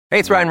Hey,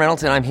 it's Ryan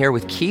Reynolds, and I'm here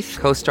with Keith,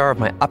 co-star of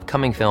my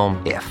upcoming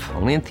film, If,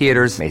 only in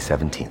theaters May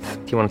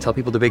 17th. Do you want to tell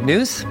people the big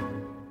news?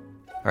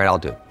 All right, I'll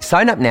do it.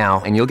 Sign up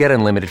now and you'll get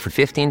unlimited for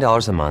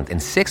 $15 a month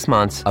and 6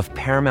 months of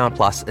Paramount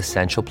Plus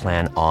Essential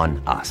Plan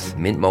on us.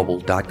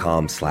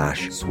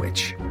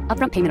 MintMobile.com/switch.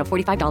 Upfront payment of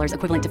 $45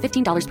 equivalent to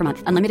 $15 per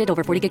month. Unlimited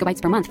over 40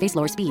 gigabytes per month. Face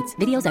lower speeds.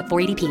 Videos at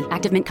 480p.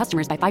 Active Mint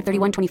customers by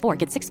 531.24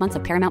 get 6 months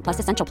of Paramount Plus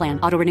Essential Plan.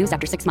 Auto renews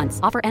after 6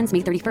 months. Offer ends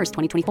May 31st,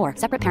 2024.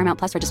 Separate Paramount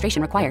Plus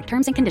registration required.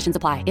 Terms and conditions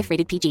apply if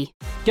rated PG.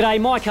 G'day,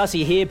 Mike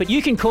Hussey here, but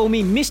you can call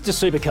me Mr.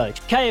 Supercoach.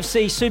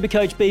 KFC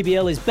Supercoach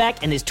BBL is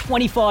back and there's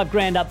 25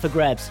 grand up for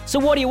grabs. So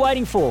what are you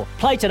waiting for?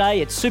 Play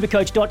today at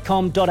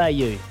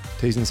supercoach.com.au.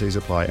 T's and C's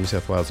apply. New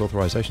South Wales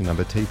authorisation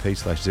number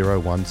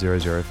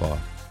TP/01005.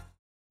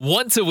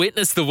 Want to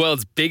witness the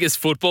world's biggest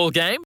football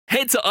game?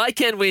 Head to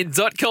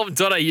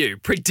iCanWin.com.au,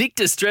 predict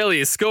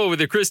Australia's score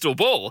with a crystal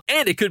ball,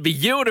 and it could be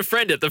you and a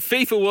friend at the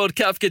FIFA World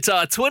Cup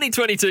Qatar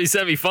 2022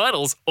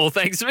 semi-finals, all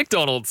thanks to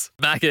McDonald's.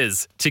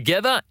 Maccas,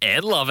 together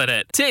and loving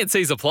it.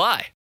 T&Cs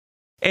apply.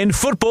 In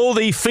football,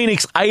 the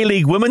Phoenix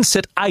A-League women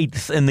sit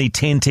 8th in the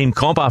 10-team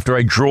comp after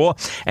a draw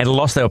and a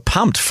loss. They were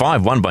pumped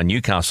 5-1 by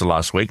Newcastle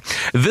last week.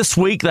 This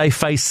week, they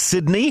face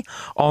Sydney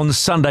on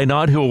Sunday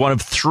night, who are one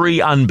of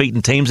 3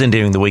 unbeaten teams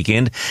entering the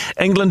weekend.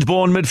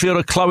 England-born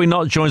midfielder Chloe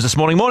Knott joins this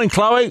morning. Morning,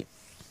 Chloe.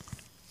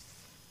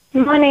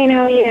 Morning,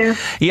 how are you?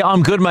 Yeah,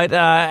 I'm good, mate.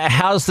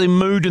 How's the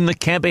mood in the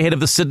camp ahead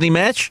of the Sydney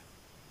match?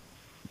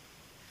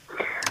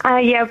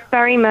 Yeah,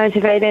 very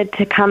motivated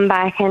to come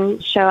back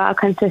and show our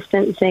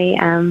consistency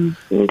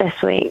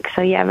this week.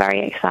 So, yeah,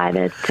 very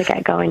excited to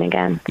get going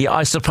again. Yeah,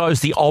 I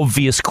suppose the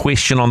obvious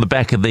question on the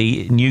back of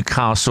the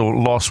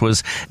Newcastle loss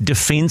was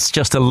defence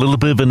just a little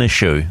bit of an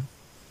issue.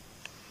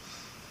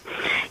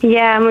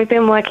 Yeah, and we've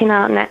been working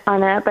on it,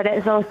 but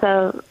it's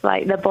also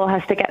like the ball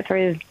has to get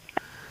through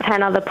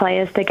 10 other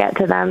players to get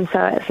to them,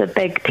 so it's a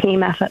big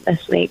team effort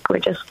this week. We're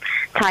just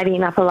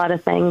tidying up a lot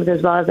of things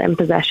as well as in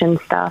possession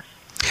stuff.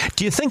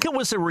 Do you think it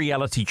was a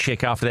reality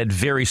check after that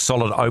very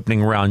solid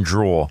opening round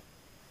draw?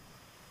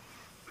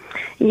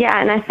 Yeah,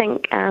 and I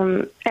think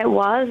it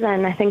was,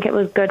 and I think it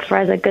was good for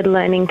us, a good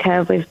learning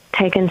curve. We've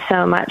taken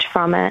so much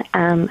from it,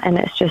 and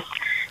it's just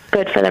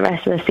good for the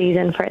rest of the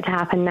season for it to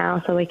happen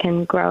now so we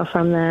can grow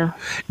from there.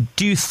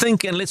 Do you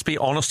think, and let's be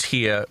honest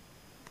here,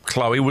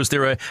 Chloe, was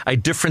there a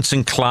difference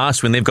in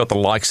class when they've got the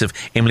likes of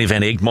Emily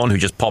Van Egmond, who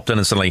just popped in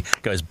and suddenly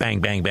goes bang,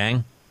 bang,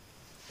 bang?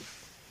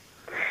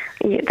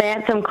 They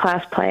had some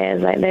class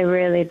players, like they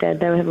really did.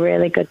 They were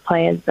really good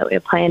players that we were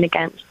playing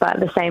against, but at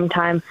the same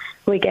time,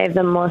 we gave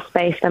them more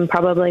space than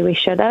probably we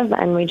should have,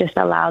 and we just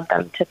allowed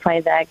them to play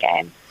their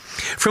game.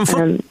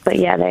 But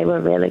yeah, they were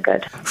really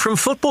good. From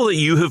football that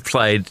you have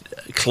played,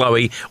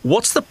 Chloe,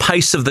 what's the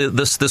pace of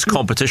this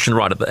competition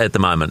right at the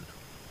moment?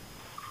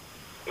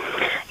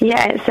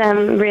 Yeah, it's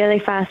really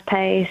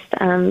fast-paced,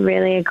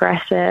 really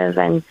aggressive,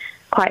 and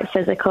quite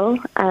physical.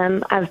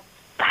 I've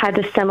had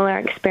a similar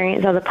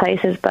experience other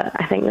places, but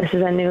I think this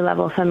is a new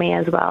level for me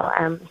as well,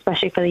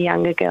 especially for the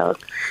younger girls.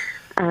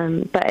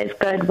 But it's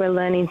good. We're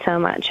learning so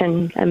much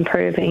and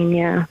improving,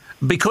 yeah.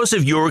 Because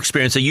of your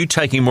experience, are you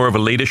taking more of a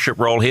leadership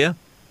role here?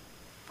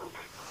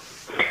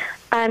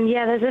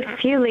 Yeah, there's a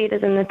few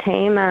leaders in the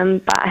team,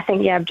 but I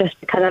think, just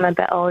because I'm a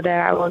bit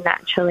older, I will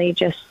naturally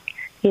just,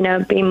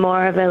 be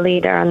more of a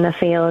leader on the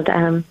field.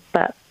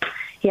 But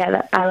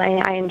yeah,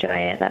 I enjoy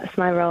it. That's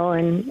my role,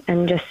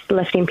 and just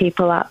lifting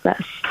people up.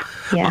 That's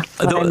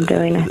what I'm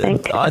doing, I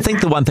think. I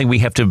think the one thing we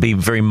have to be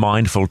very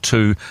mindful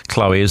too,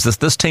 Chloe, is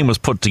this team was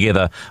put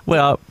together,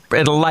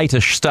 at a later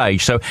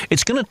stage. So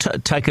it's going to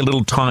take a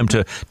little time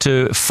to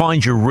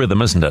find your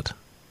rhythm, isn't it?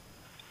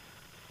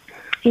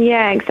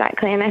 Yeah,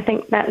 exactly. And I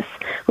think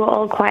we're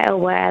all quite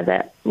aware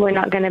that we're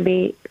not going to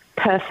be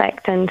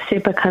perfect and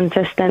super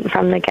consistent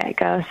from the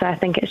get-go. So I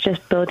think it's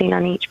just building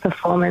on each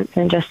performance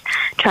and just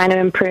trying to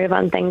improve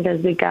on things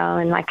as we go.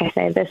 And like I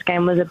say, this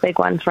game was a big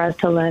one for us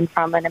to learn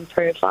from and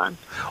improve on.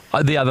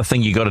 The other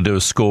thing you got to do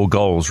is score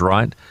goals,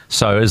 right?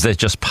 So is that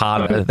just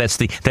part of it? That's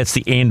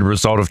the end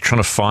result of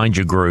trying to find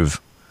your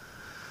groove.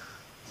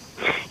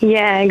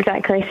 Yeah,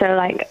 exactly. So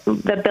like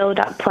the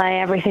build-up play,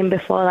 everything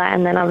before that,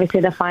 and then obviously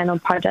the final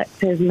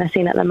project is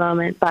missing at the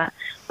moment, but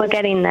we're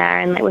getting there,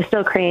 and we're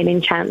still creating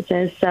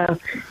chances. So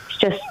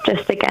it's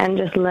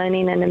just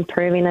learning and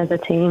improving as a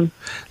team.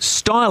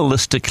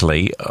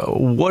 Stylistically,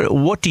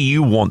 what do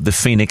you want the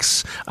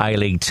Phoenix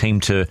A-League team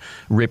to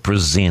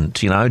represent?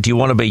 Do you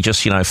want to be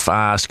just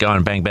fast,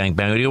 going bang, bang,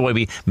 bang, or do you want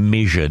to be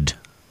measured?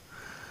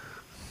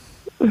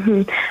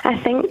 Mm-hmm. I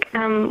think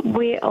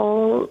we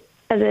all,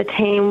 as a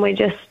team, we're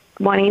just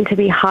wanting to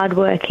be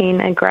hardworking,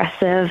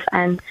 aggressive,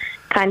 and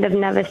kind of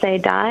never say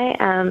die.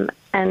 And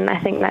I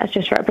think that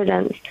just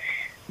represents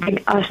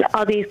us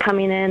Aussies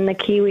coming in, the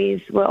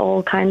Kiwis, we're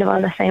all kind of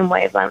on the same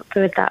wavelength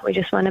with that. We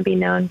just want to be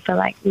known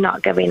for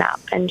not giving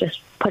up and just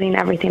putting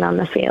everything on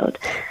the field.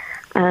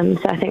 So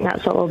I think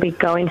that's what we'll be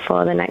going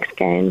for the next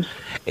games.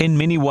 In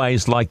many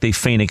ways, like the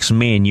Phoenix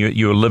men,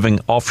 you're living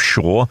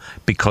offshore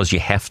because you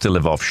have to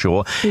live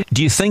offshore.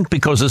 Do you think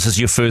because this is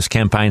your first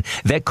campaign,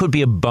 that could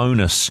be a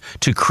bonus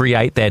to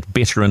create that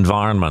better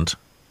environment?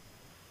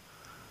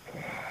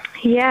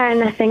 Yeah,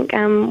 and I think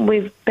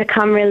we've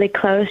become really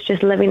close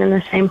just living in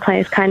the same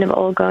place, kind of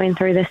all going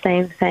through the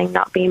same thing,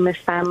 not being with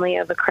family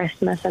over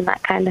Christmas and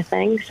that kind of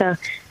thing. So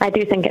I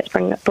do think it's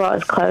brought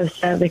us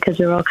closer because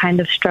we're all kind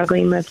of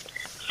struggling with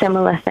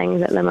similar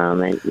things at the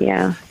moment,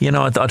 yeah.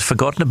 I'd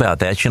forgotten about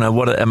that.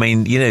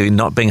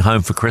 Not being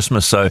home for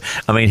Christmas. So,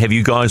 have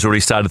you guys already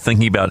started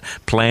thinking about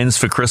plans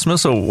for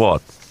Christmas or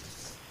what?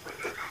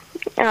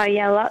 Oh,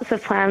 yeah, lots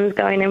of plans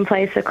going in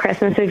place for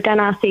Christmas. We've done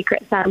our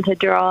Secret Santa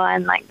draw,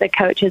 and the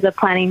coaches are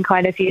planning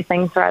quite a few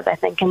things for us, I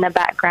think, in the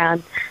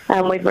background.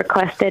 We've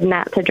requested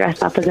Nat to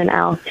dress up as an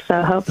elf,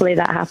 so hopefully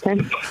that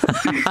happens.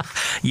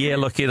 Yeah,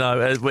 look,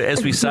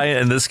 as we say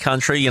in this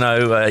country,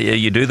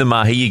 you do the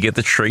mahi, you get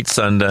the treats,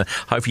 and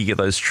hopefully you get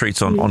those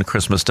treats on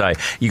Christmas Day.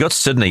 You got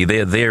Sydney,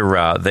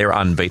 they're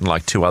unbeaten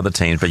like two other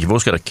teams, but you've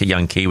also got a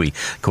young Kiwi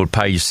called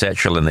Paige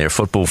Satchell in there,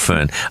 football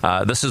fern.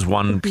 This is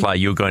one player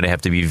you're going to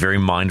have to be very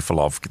mindful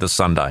of this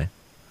Sunday.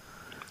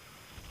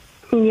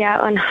 Yeah,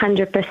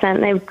 100%.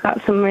 They've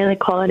got some really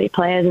quality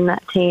players in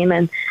that team,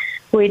 and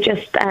we're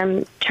just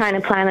trying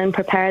to plan and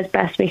prepare as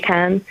best we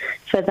can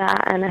for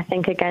that. And I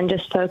think, again,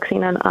 just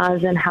focusing on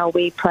us and how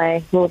we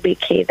play will be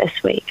key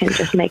this week, and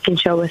just making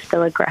sure we're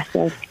still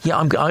aggressive.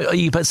 Yeah,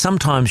 but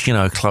sometimes,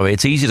 Chloe,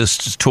 it's easy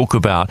to talk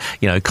about,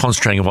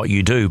 concentrating on what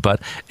you do, but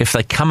if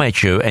they come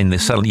at you and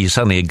you're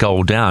suddenly a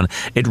goal down,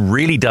 it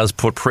really does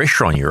put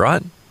pressure on you,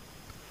 right?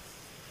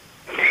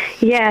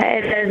 Yeah,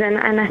 it is,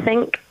 and I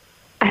think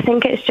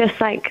it's just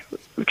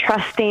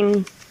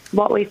trusting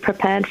what we've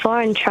prepared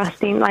for, and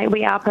trusting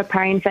we are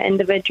preparing for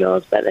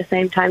individuals, but at the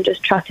same time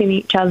just trusting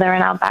each other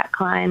and our back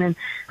line and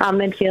our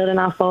midfield and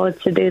our forwards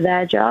to do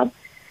their job.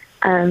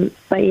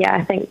 But yeah,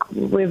 I think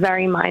we're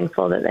very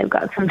mindful that they've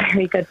got some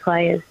very good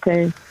players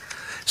too.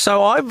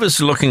 So I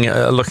was looking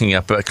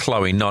up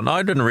Chloe Naughton.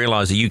 I didn't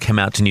realise that you came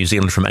out to New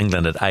Zealand from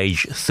England at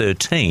age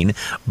 13,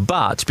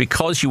 but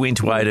because you went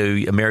away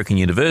to American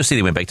University,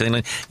 then went back to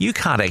England, you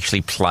can't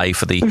actually play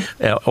for the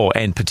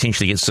and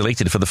potentially get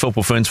selected for the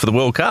Football Ferns for the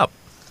World Cup.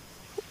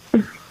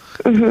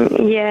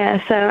 Mm-hmm.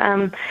 Yeah,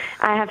 so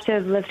I have to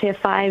have lived here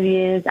 5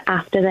 years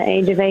after the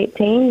age of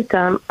 18, so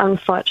I'm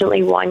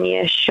unfortunately 1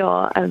 year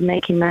short of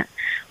making that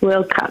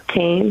World Cup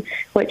team,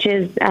 which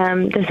is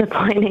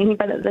disappointing,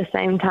 but at the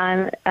same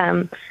time,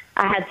 I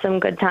had some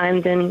good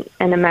times in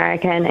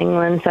America and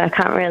England, so I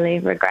can't really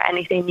regret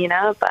anything,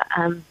 but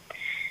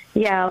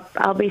yeah,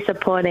 I'll be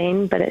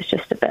supporting, but it's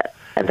just a bit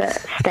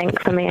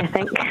stink for me, I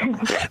think.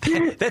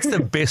 That's the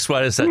best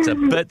way to say it. It's a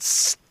bit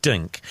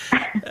stink.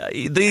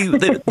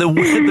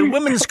 The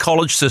women's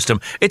college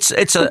system, it's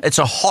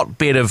a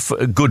hotbed of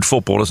good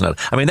football, isn't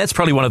it? That's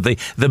probably one of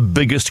the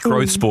biggest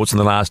growth sports in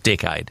the last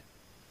decade.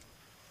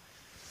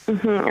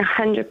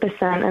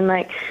 100%. And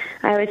I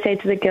always say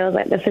to the girls,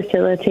 the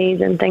facilities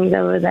and things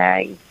over there,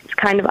 it's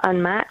kind of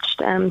unmatched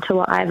to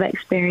what I've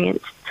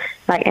experienced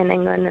in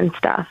England and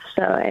stuff.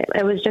 So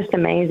it was just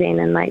amazing,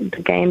 and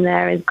the game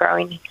there is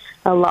growing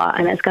a lot,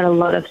 and it's got a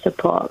lot of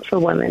support for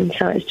women,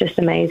 so it's just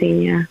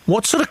amazing. Yeah.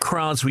 What sort of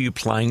crowds were you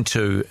playing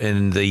to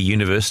in the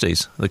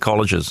universities, the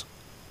colleges?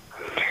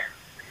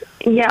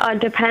 Yeah, it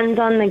depends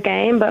on the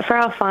game, but for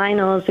our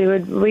finals,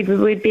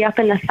 we'd be up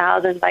in the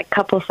thousands,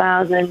 couple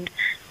thousand,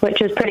 which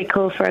was pretty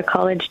cool for a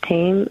college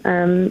team.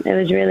 It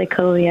was really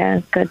cool.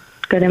 Yeah, good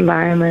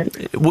environment.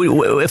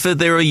 If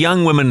there are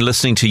young women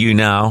listening to you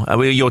now,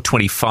 you're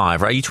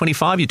 25, right? Are you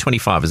 25? You're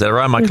 25. Is that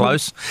right? Am I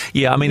close?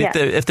 Yeah.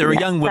 If there are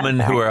young women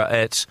who are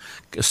at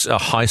a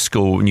high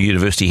school and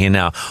university here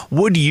now,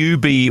 would you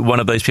be one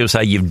of those people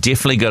say you've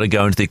definitely got to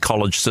go into the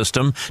college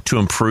system to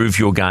improve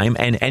your game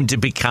and to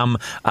become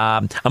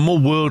a more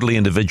worldly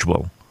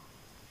individual?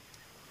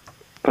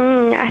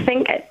 I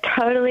think it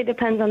totally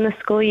depends on the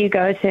school you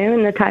go to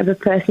and the type of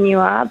person you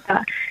are,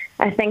 but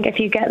I think if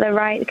you get the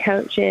right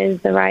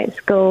coaches, the right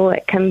school,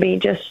 it can be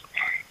just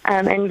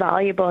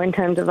invaluable in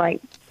terms of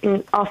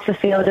off the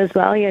field as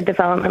well, your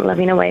development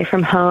living away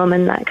from home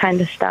and that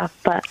kind of stuff.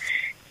 But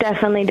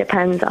definitely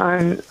depends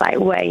on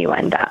where you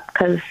end up,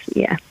 because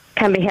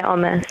can be hit or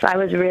miss. I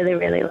was really,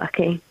 really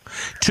lucky.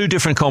 Two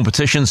different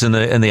competitions in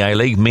the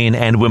A-League, men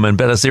and women.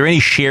 But is there any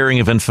sharing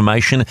of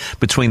information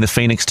between the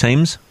Phoenix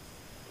teams?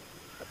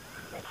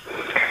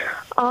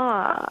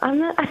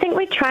 I think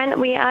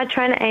we are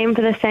trying to aim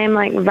for the same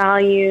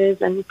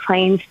values and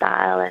playing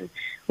style, and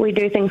we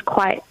do things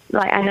quite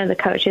I know the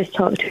coaches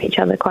talk to each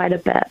other quite a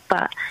bit,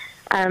 but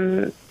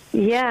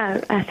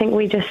I think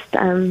we just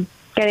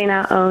getting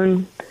our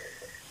own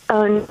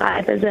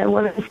vibe as a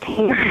women's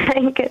team. I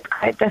think it's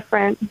quite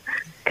different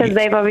because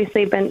they've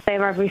obviously been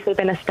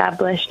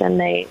established, and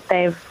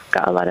they've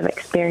got a lot of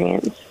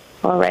experience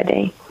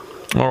already.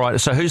 All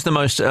right, so who's the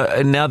most,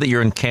 now that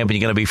you're in camp and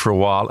you're going to be for a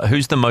while,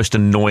 who's the most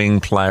annoying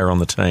player on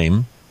the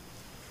team?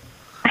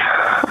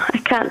 I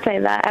can't say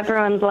that.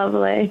 Everyone's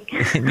lovely.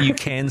 You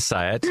can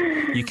say it.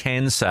 You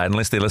can say it,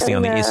 unless they're listening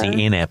on the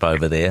SEN app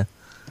over there.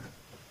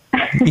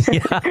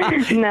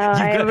 No,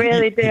 I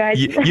really do.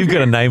 You've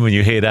got a name in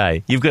your head, eh?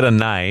 You've got a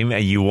name,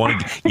 and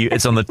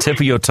it's on the tip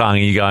of your tongue,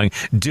 and you're going,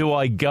 do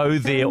I go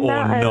there or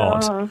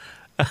not?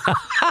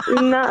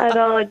 Not at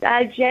all.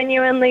 I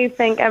genuinely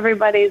think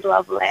everybody's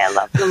lovely. I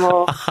love them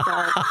all.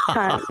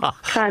 So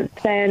can't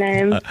say a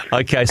name.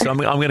 Okay, so I'm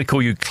going to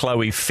call you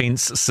Chloe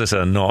Fence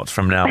Sitter, not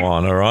from now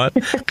on. All right.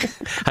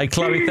 Hey,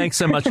 Chloe, thanks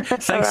so much.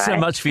 Thanks so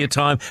much for your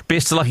time.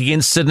 Best of luck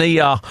against Sydney.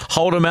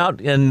 Hold them out,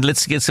 and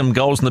let's get some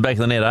goals in the back of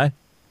the net, eh?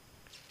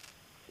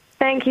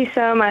 Thank you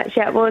so much.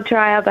 Yeah, we'll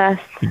try our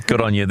best. Good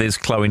on you. There's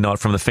Chloe Knott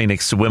from the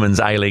Phoenix Women's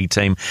A-League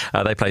team.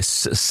 They play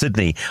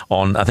Sydney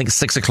on, I think,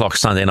 6 o'clock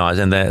Sunday night,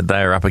 and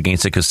they're up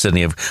against it because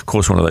Sydney, of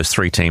course, one of those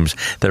three teams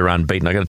that are unbeaten. I've got to